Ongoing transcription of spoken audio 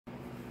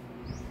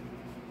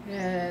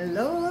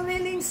Hello,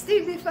 Leng's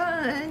TV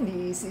fan!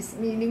 This is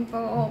Mining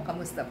po.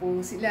 Kamusta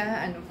po sila?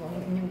 Ano po ang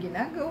inyong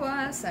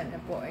ginagawa?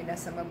 Sana po ay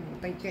nasa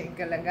mabuting kayong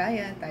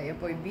kalagayan. Tayo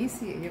po ay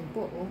busy. Ayun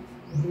po,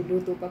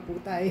 luluto pa po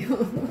tayo.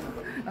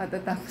 At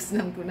tatapos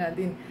lang po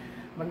natin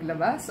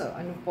maglaba. So,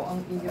 ano po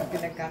ang inyong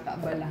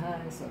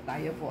pinagkakaabalahan? So,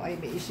 tayo po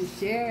ay may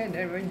isi-share.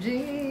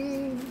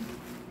 Neverjing!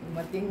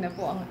 Umating na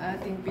po ang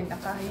ating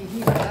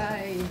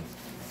pinakahihintay.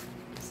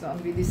 So,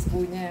 ang bilis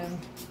po niya.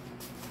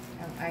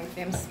 Ang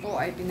items po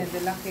ay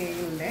pinadala kay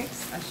Leng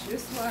as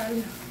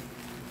usual.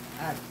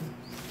 At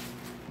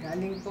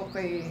galing po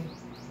kay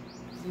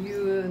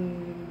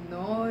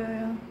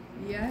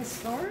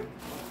Store.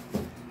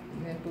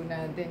 Tingnan po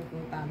natin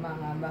kung tama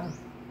nga ba.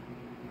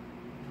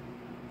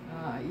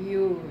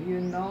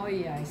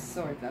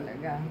 Store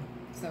talaga.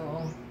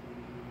 So,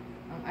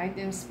 ang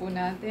items po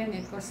natin,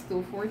 it cost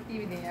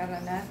 240.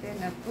 Binayaran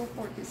natin at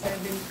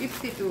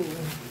 247.52.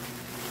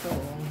 So,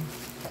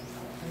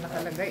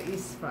 nakalagay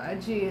is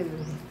fragile.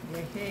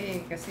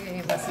 Yehey,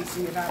 kasi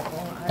masisira po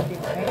ang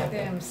ating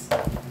items.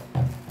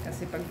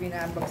 Kasi pag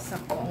binabagsak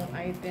po ang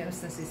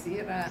items,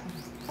 nasisira.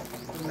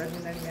 Tulad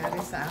na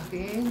nangyari sa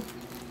akin,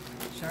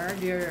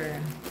 charger.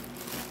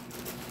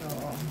 So,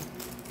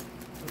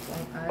 ito po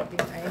ang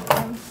ating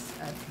items.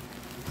 At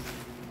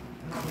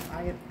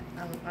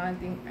ang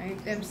ating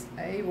items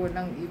ay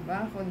walang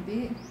iba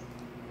kundi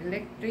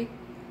electric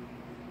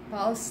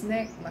pulse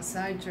neck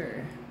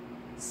massager,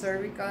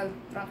 cervical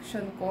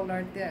traction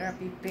collar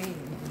therapy pain.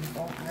 Yan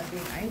po ang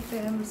ating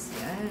items.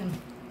 Yan.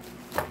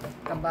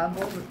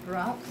 Naka-bubble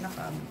wrap,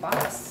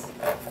 naka-box.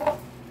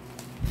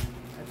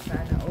 At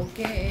sana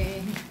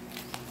okay.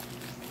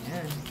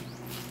 Yan.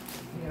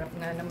 Hirap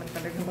na naman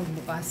talaga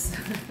magbukas.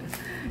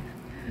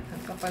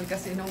 Ang kapal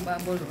kasi ng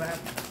bubble wrap.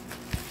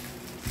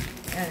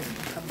 Yan.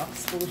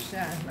 Naka-box po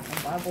siya.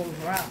 Naka-bubble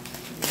wrap.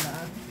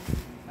 Diba?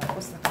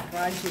 Tapos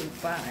naka-fragile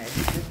pa.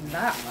 Good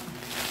luck.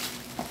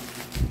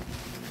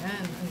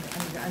 Yan,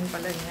 ang gaan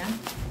pala niya.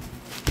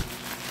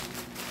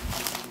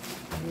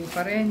 Hindi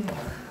pa rin.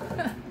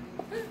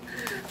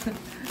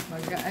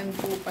 Magaan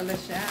po pala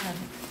siya.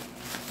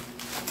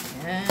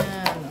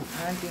 Yan, ang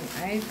ating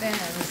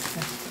items.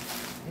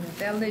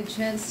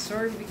 Intelligent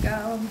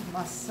cervical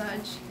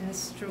massage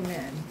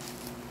instrument.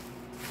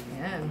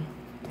 Yan.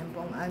 Yan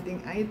po ang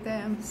ating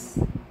items.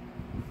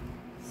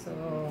 So,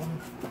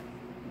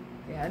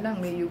 kaya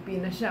lang, may UP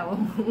na siya. Oh.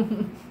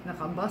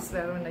 Nakabus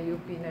pero na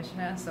UP na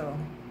siya. So,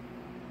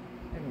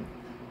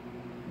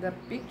 the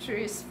picture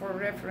is for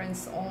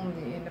reference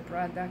only and the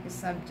product is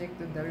subject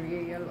to the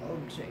real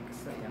object.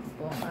 So, yan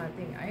po ang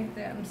ating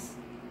items.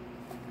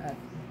 At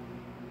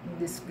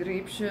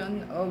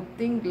description of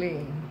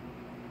tingling.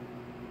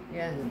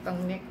 Yan,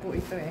 pang neck po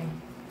ito eh.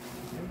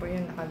 Yan po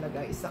yung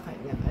nakalagay sa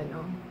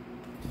kanyang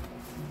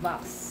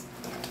box.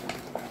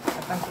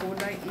 At ang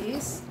kulay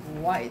is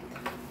white.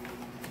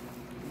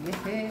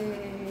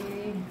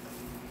 Yehey!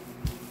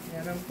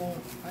 Meron pong,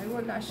 ay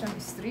wala siyang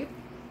strip.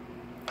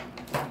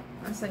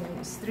 Asan yung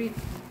strip?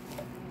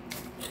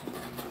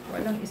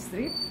 Walang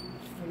strip?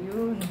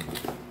 Ayun.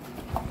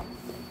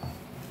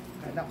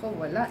 Kala ko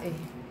wala eh.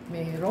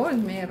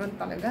 Meron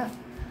talaga.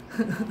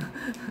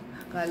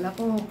 Kala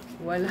ko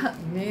wala.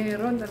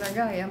 Meron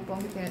talaga. Yan po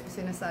ang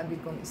sinasabi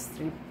kong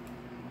strip.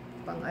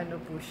 Pang ano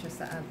po siya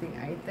sa ating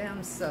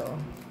items. So,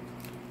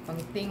 pang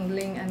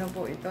tingling ano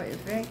po ito,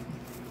 effect.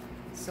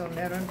 So,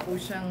 meron po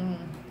siyang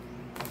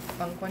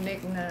pang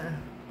connect na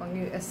pang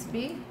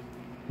USB.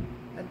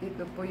 At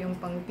ito po yung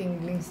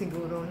pang-tingling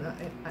siguro na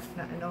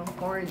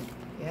cord.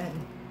 Yan.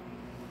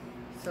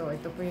 So,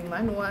 ito po yung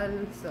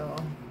manual. So,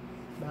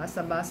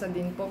 basa-basa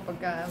din po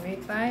pagka may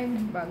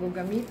time bago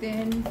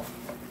gamitin.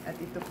 At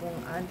ito pong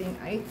ating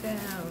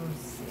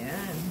items.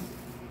 Yan.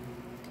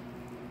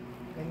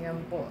 Ganyan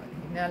po.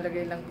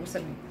 Inalagay lang po sa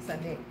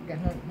neck.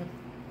 Ganon.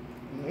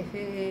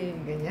 Yehey!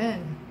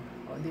 Ganyan.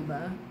 O,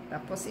 diba?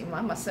 Tapos,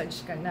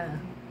 ima-massage ka na.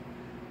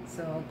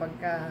 So,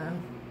 pagka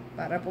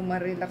para po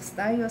ma-relax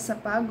tayo sa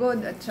pagod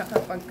at saka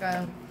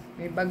pagka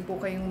may bag po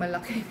kayong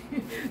malaki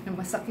na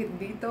masakit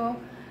dito,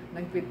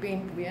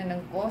 nagpipain po yan ng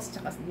cause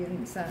tsaka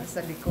din sa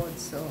likod.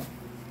 So,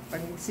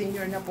 pag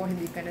senior na po,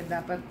 hindi ka na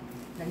dapat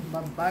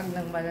nagbabag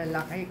ng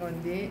malalaki,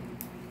 kundi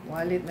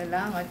wallet na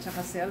lang at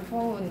saka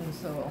cellphone.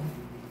 So,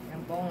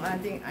 yan po ang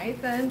ating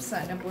items.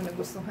 Sana po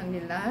nagustuhan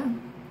nila.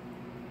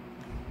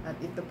 At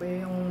ito po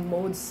yung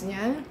modes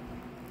niya.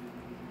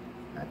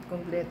 At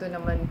kompleto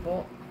naman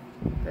po.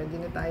 Pwede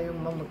na tayong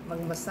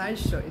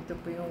mag-massage. So, ito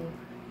po yung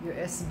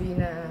USB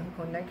na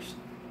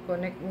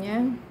connect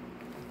niya.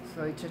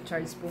 So,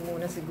 i-charge po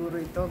muna siguro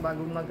ito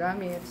bago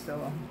magamit. So,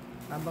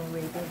 habang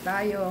waiting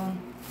tayo,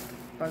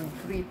 pag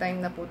free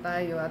time na po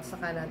tayo at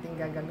saka natin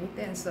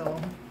gagamitin. So,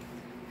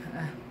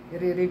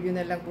 i-review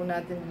na lang po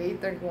natin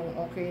later kung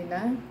okay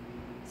na.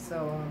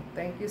 So,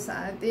 thank you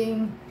sa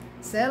ating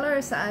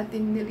seller, sa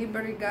ating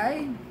delivery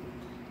guy.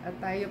 At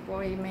tayo po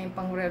ay may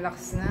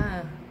pang-relax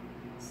na.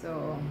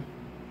 So,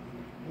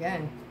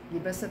 yan.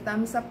 Give us a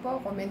thumbs up po,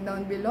 comment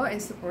down below,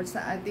 and support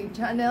sa ating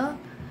channel.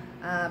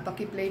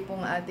 Paki-play po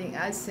ang ating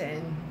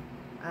AdSense.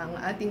 ang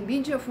ating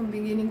video from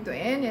beginning to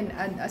end and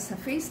add us sa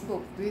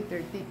Facebook,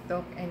 Twitter,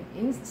 TikTok, and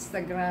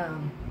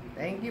Instagram.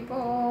 Thank you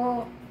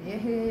po.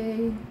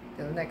 Yay!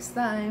 Till next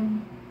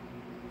time.